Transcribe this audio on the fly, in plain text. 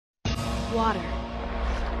water,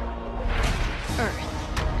 earth,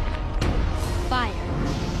 fire,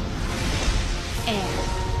 air.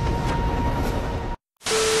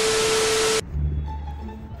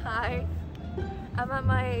 Hi, I'm at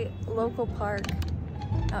my local park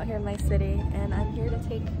out here in my city, and I'm here to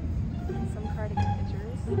take some cardigan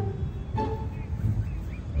pictures.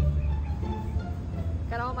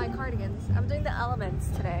 Got all my cardigans. I'm doing the elements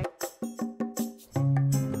today.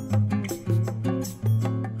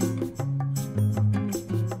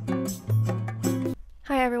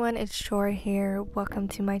 Hi everyone, it's Shore here. Welcome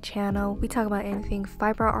to my channel. We talk about anything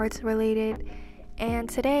fiber arts related, and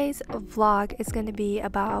today's vlog is going to be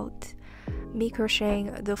about me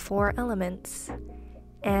crocheting the 4 elements.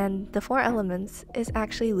 And the 4 elements is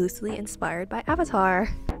actually loosely inspired by Avatar.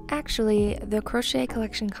 Actually, the Crochet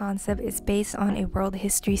Collection concept is based on a world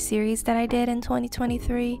history series that I did in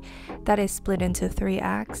 2023 that is split into 3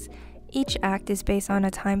 acts. Each act is based on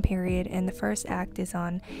a time period, and the first act is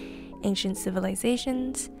on ancient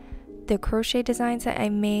civilizations. The crochet designs that I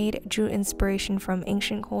made drew inspiration from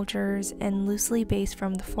ancient cultures and loosely based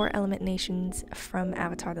from the 4 element nations from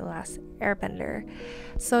Avatar: The Last Airbender.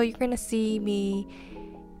 So you're gonna see me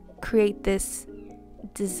create this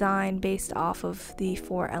design based off of the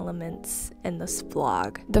 4 elements in this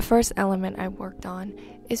vlog. The first element I worked on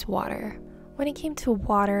is water. When it came to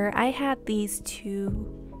water, I had these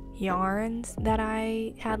 2 yarns that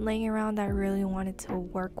I had laying around that I really wanted to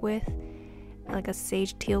work with, like a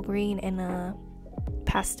sage teal green and a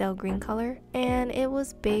pastel green color, and it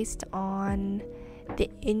was based on the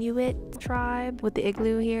Inuit tribe with the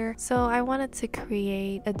igloo here. So I wanted to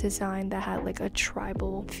create a design that had like a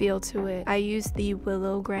tribal feel to it. I used the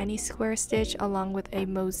willow granny square stitch along with a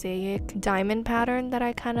mosaic diamond pattern that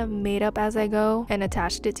I kind of made up as I go and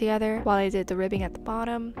attached it together while I did the ribbing at the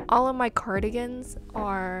bottom. All of my cardigans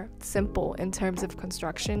are simple in terms of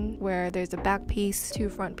construction, where there's a back piece, 2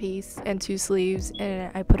 front piece, and 2 sleeves, and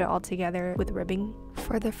I put it all together with ribbing.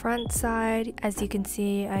 For the front side, as you can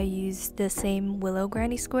see, I used the same willow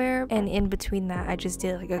granny square, and in between that I just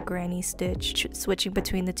did like a granny stitch, switching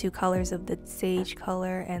between the 2 colors of the sage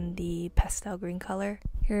color and the pastel green color.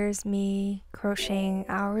 Here's me crocheting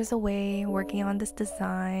hours away working on this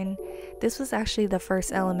design. This was actually the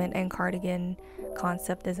first element and cardigan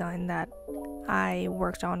concept design that I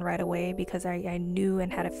worked on right away because I knew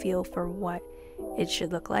and had a feel for what it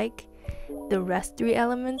should look like. The rest 3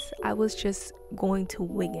 elements, I was just going to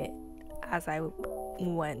wing it as I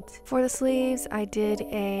went. For the sleeves, I did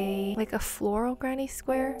a floral granny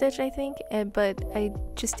square stitch, I think, but I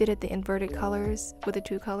just did it the inverted colors with the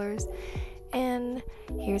 2 colors. And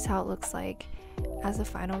here's how it looks like as a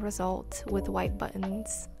final result with white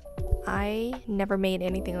buttons. I never made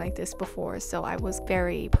anything like this before, so I was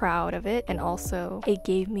very proud of it, and also it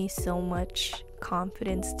gave me so much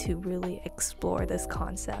confidence to really explore this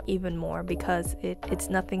concept even more because it's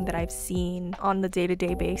nothing that I've seen on the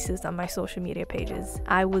day-to-day basis on my social media pages.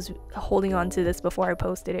 I was holding on to this before I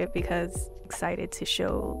posted it because I'm excited to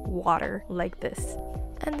show water like this.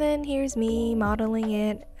 And then here's me modeling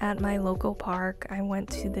it at my local park. I went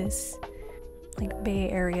to this Bay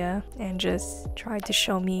Area and just tried to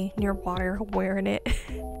show me near water wearing it.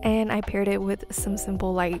 And I paired it with some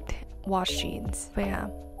simple light wash jeans. But yeah,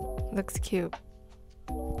 looks cute.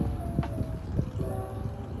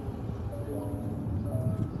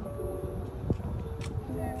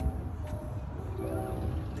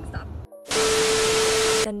 Stop.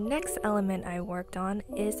 The next element I worked on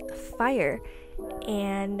is fire,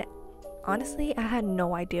 and honestly, I had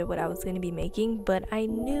no idea what I was going to be making, but I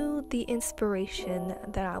knew the inspiration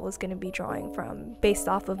that I was going to be drawing from based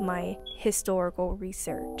off of my historical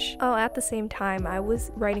research. Oh, at the same time, I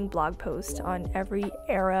was writing blog posts on every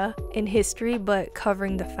era in history, but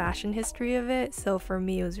covering the fashion history of it. So for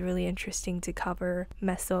me, it was really interesting to cover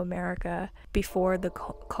Mesoamerica before the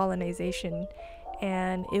colonization.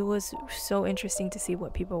 And it was so interesting to see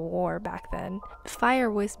what people wore back then.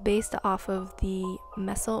 Fire was based off of the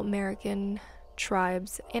Mesoamerican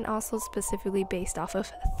tribes and also specifically based off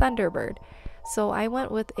of Thunderbird. So I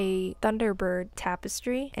went with a Thunderbird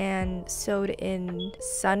tapestry and sewed in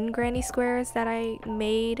sun granny squares that I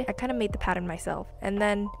made. I kind of made the pattern myself. And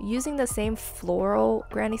then using the same floral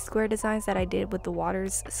granny square designs that I did with the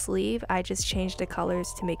water's sleeve, I just changed the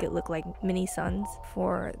colors to make it look like mini suns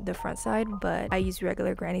for the front side. But I used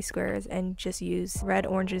regular granny squares and just used red,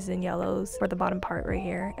 oranges, and yellows for the bottom part right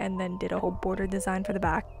here, and then did a whole border design for the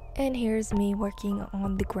back. And here's me working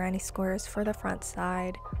on the granny squares for the front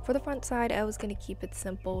side. For the front side, I was gonna keep it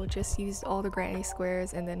simple, just use all the granny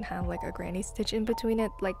squares and then have like a granny stitch in between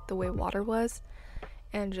it, like the way water was,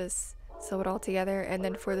 and just sew it all together. And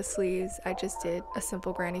then for the sleeves, I just did a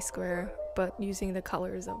simple granny square but using the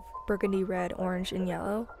colors of burgundy, red, orange, and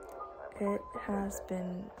yellow. It has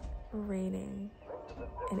been raining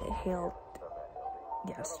and it hailed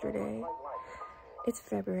yesterday. It's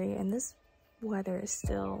February and this weather is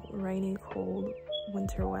still rainy, cold,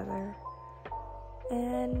 winter weather.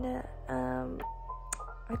 And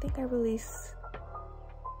I think I released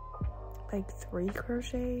like 3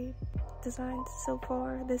 crochet designs so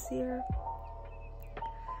far this year.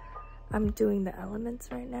 I'm doing the elements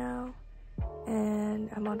right now and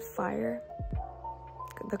I'm on Fire,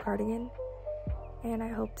 the cardigan, and I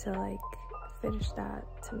hope to like finish that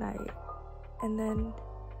tonight and then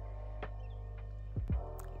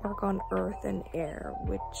work on Earth and Air,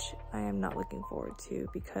 which I am not looking forward to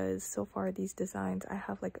because so far these designs I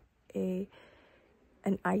have like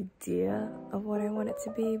an idea of what I want it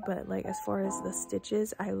to be, but like as far as the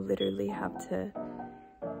stitches, I literally have to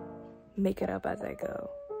make it up as I go,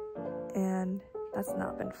 and that's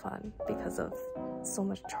not been fun because of so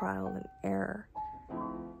much trial and error.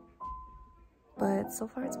 But so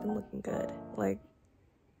far it's been looking good. Like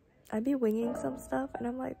I'd be winging some stuff and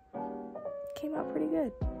I'm like, came out pretty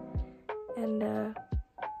good. And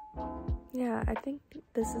yeah, I think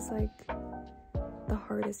this is like the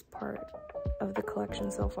hardest part of the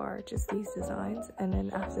collection so far, just these designs, and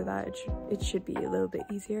then after that it should be a little bit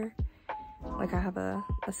easier. Like I have a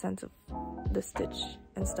sense of the stitch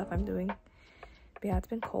and stuff I'm doing. But yeah, it's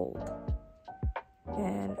been cold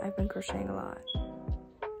and I've been crocheting a lot.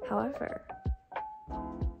 However,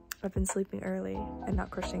 I've been sleeping early and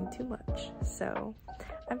not crocheting too much, so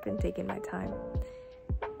I've been taking my time.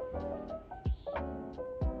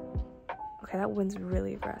 Okay, that wind's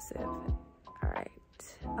really aggressive. Alright,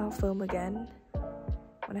 I'll film again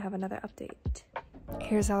when I have another update.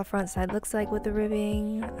 Here's how the front side looks like with the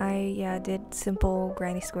ribbing. I did simple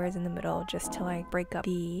granny squares in the middle just to like break up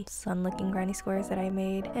the sun looking granny squares that I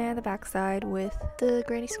made, and the back side with the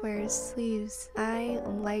granny squares sleeves. I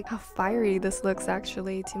like how fiery this looks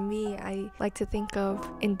actually. To me, I like to think of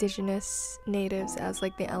indigenous natives as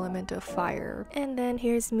like the element of fire. And then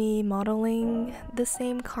here's me modeling the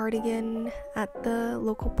same cardigan at the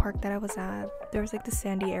local park that I was at. There was like the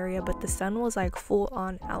sandy area, but the sun was like full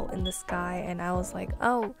on out in the sky, and I was like,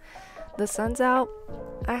 oh, the sun's out.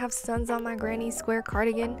 I have suns on my granny square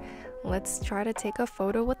cardigan. Let's try to take a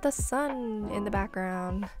photo with the sun in the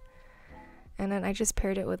background. And then I just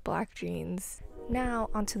paired it with black jeans. Now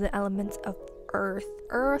onto the elements of earth.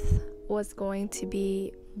 Earth was going to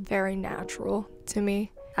be very natural to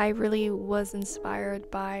me. I really was inspired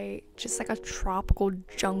by just like a tropical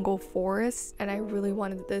jungle forest, and I really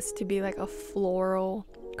wanted this to be like a floral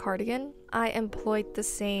cardigan. I employed the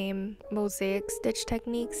same mosaic stitch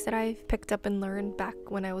techniques that I've picked up and learned back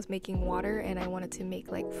when I was making water, and I wanted to make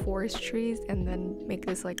like forest trees and then make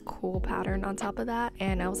this like cool pattern on top of that.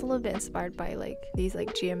 And I was a little bit inspired by like these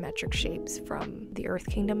like geometric shapes from the Earth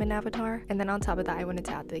Kingdom in Avatar. And then on top of that, I wanted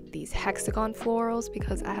to add like these hexagon florals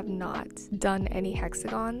because I have not done any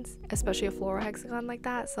hexagons, especially a floral hexagon like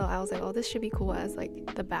that. So I was like, oh, this should be cool as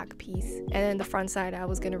like the back piece. And then the front side, I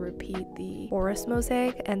was gonna repeat the forest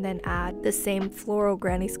mosaic and then add the same floral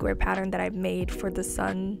granny square pattern that I made for the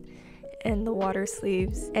sun and the water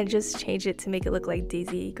sleeves, and just change it to make it look like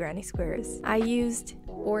daisy granny squares. I used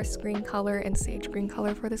forest green color and sage green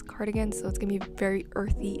color for this cardigan, so it's gonna be very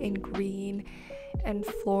earthy and green and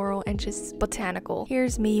floral and just botanical.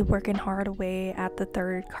 Here's me working hard away at the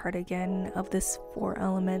third cardigan of this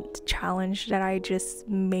 4-element challenge that I just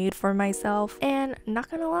made for myself, and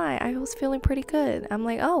not gonna lie, I was feeling pretty good. I'm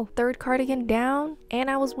like, oh, third cardigan down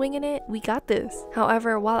and I was winging it, we got this.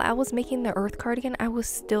 However, while I was making the earth cardigan, I was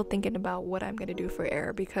still thinking about what I'm gonna do for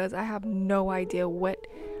air because I have no idea what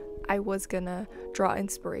I was gonna draw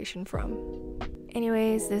inspiration from.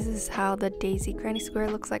 Anyways, this is how the daisy granny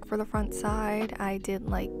square looks like for the front side. I did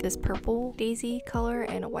like this purple daisy color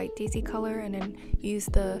and a white daisy color, and then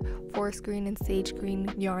used the forest green and sage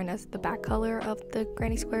green yarn as the back color of the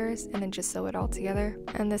granny squares, and then just sew it all together.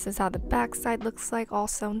 And this is how the back side looks like, all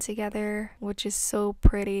sewn together, which is so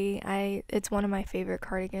pretty. It's one of my favorite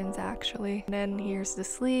cardigans actually. And then here's the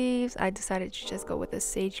sleeves. I decided to just go with the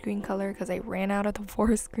sage green color because I ran out of the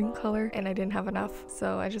forest green color and I didn't have enough,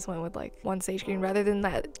 so I just went with like one sage green rather than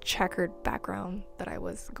that checkered background that I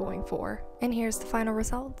was going for. And here's the final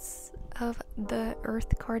results of the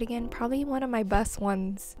earth cardigan, probably one of my best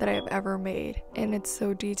ones that I've ever made, and it's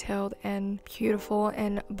so detailed and beautiful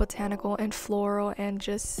and botanical and floral and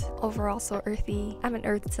just overall so earthy. I'm an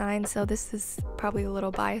earth sign, so this is probably a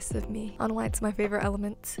little biased of me on why it's my favorite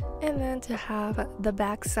element. And then to have the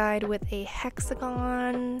back side with a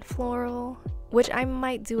hexagon floral which I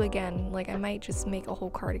might do again. Like I might just make a whole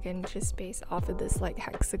cardigan just based off of this like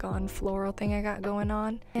hexagon floral thing I got going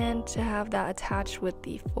on. And to have that attached with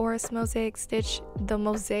the forest mosaic stitch, the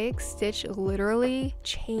mosaic stitch literally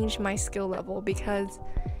changed my skill level because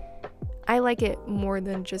I like it more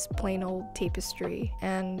than just plain old tapestry,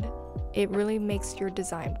 and it really makes your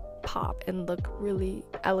design pop and look really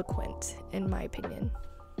eloquent in my opinion.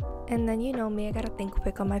 And then you know me, I gotta think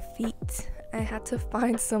quick on my feet. I had to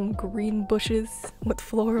find some green bushes with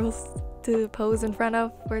florals to pose in front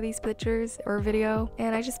of for these pictures or video,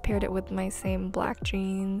 and I just paired it with my same black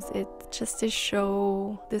jeans. It just to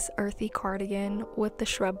show this earthy cardigan with the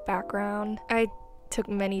shrub background. I took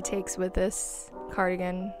many takes with this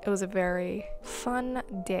cardigan. It was a very fun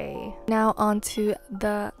day. Now on to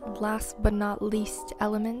the last but not least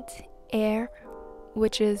element, air,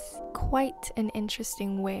 which is quite an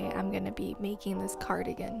interesting way I'm gonna be making this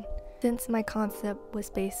cardigan. Since my concept was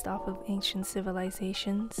based off of ancient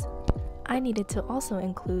civilizations, I needed to also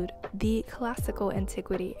include the classical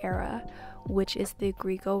antiquity era, which is the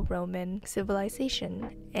Greco-Roman civilization.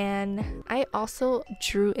 And I also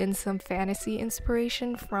drew in some fantasy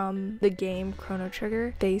inspiration from the game Chrono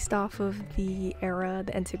Trigger, based off of the era,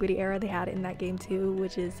 the antiquity era they had in that game too,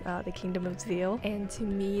 which is the Kingdom of Zeal. And to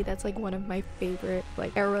me, that's like one of my favorite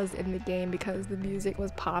like eras in the game because the music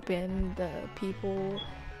was poppin', the people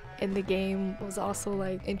in the game was also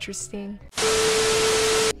like interesting.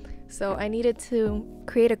 So I needed to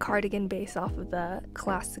create a cardigan based off of the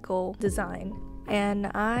classical design, and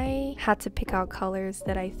I had to pick out colors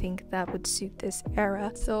that I think that would suit this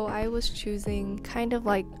era. So I was choosing kind of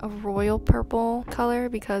like a royal purple color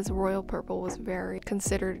because royal purple was very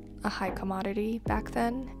considered a high commodity back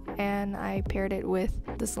then, and I paired it with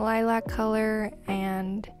this lilac color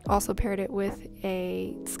and also paired it with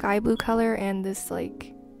a sky blue color and this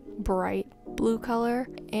like bright blue color.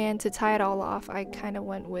 And to tie it all off, I kind of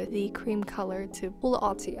went with the cream color to pull it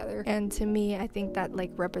all together. And to me, I think that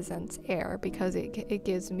like represents air because it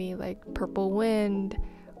gives me like purple wind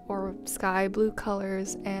or sky blue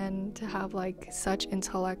colors, and to have like such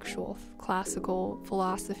intellectual classical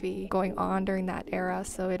philosophy going on during that era,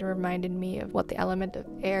 so it reminded me of what the element of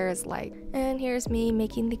air is like. And here's me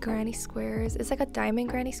making the granny squares. It's like a diamond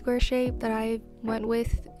granny square shape that I went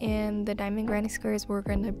with, and the diamond granny squares were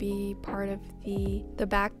going to be part of the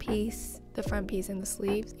back piece, the front piece, and the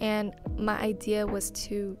sleeves. And my idea was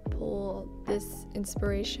to pull this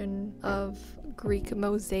inspiration of Greek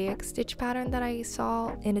mosaic stitch pattern that I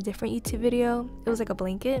saw in a different YouTube video. It was like a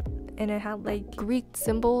blanket and it had like Greek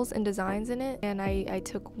symbols and designs in it, and I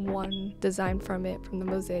took one design from it, from the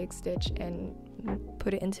mosaic stitch, and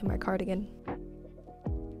put it into my cardigan.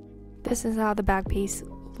 This is how the back piece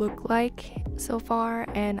look like so far,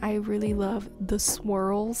 and I really love the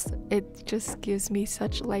swirls. It just gives me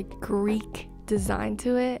such like Greek design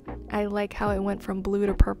to it. I like how it went from blue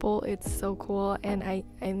to purple. It's so cool, and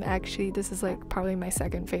I'm actually, this is like probably my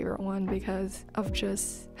second favorite one because of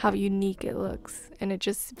just how unique it looks, and it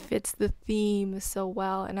just fits the theme so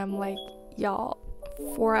well. And I'm like, y'all,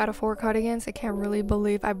 4 out of 4 cardigans. I can't really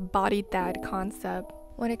believe I bodied that concept.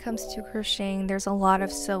 When it comes to crocheting, there's a lot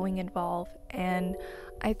of sewing involved, and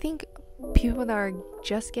I think people that are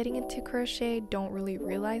just getting into crochet don't really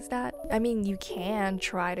realize that. I mean, you can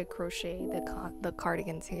try to crochet the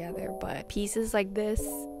cardigan together, but pieces like this,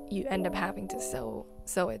 you end up having to sew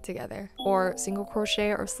it together, or single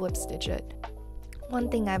crochet or slip stitch it. One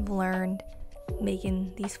thing I've learned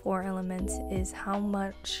making these 4 elements is how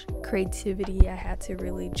much creativity I had to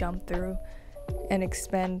really jump through and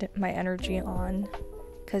expend my energy on,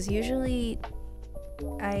 because usually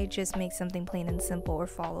I just make something plain and simple or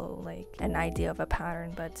follow like an idea of a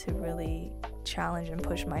pattern, but to really challenge and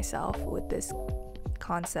push myself with this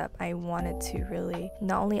concept, I wanted to really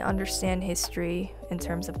not only understand history in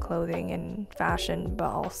terms of clothing and fashion, but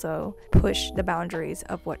also push the boundaries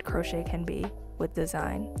of what crochet can be with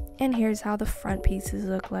design. And here's how the front pieces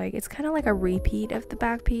look like. It's kind of like a repeat of the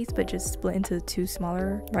back piece, but just split into 2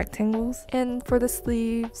 smaller rectangles. And for the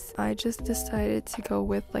sleeves, I just decided to go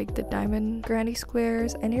with like the diamond granny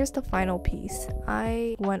squares. And here's the final piece.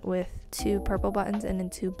 I went with 2 purple buttons and then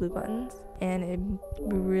 2 blue buttons, and it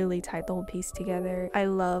really tied the whole piece together. I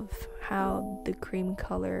love how the cream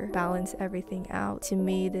color balanced everything out. To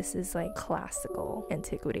me, this is like classical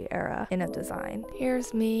antiquity era in a design.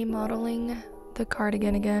 Here's me modeling the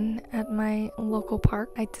cardigan again at my local park.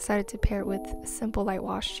 I decided to pair it with simple light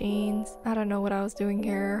wash jeans. I don't know what I was doing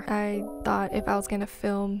here. I thought if I was gonna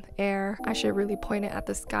film air, I should really point it at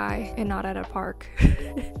the sky and not at a park.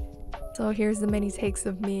 So here's the many takes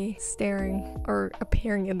of me staring or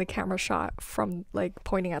appearing in the camera shot from like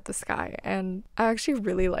pointing at the sky, and I actually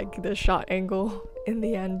really like this shot angle in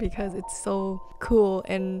the end because it's so cool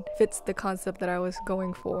and fits the concept that I was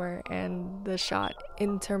going for, and the shot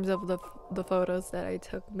in terms of the photos that I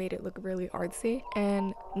took made it look really artsy.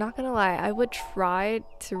 And not gonna lie, I would try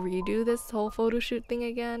to redo this whole photo shoot thing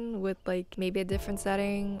again with like maybe a different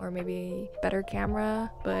setting or maybe a better camera,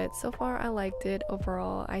 but so far I liked it.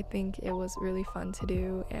 Overall, I think it was really fun to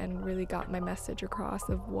do and really got my message across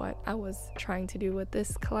of what I was trying to do with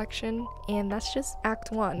this collection. And that's just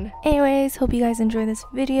act 1. Anyways, hope you guys enjoy this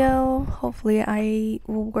video. Hopefully I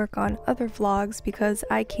will work on other vlogs because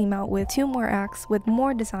I came out with 2 more acts with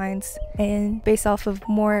more designs and based off of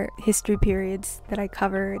more history periods that I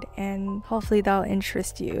covered, and hopefully that'll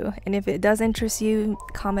interest you. And if it does interest you,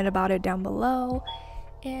 comment about it down below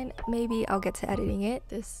and maybe I'll get to editing it.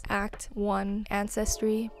 This Act 1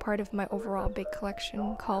 Ancestry, part of my overall big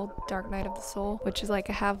collection called Dark Night of the Soul, which is like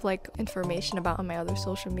I have like information about on my other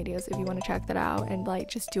social medias if you want to check that out and like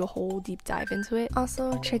just do a whole deep dive into it.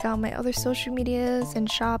 Also check out my other social medias and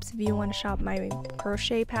shops if you want to shop my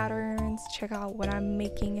crochet patterns. Check out what I'm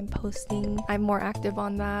making and posting. I'm more active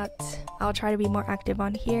on that. I'll try to be more active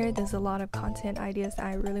on here. There's a lot of content ideas that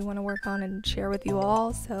I really want to work on and share with you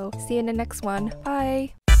all, so see you in the next one. Bye.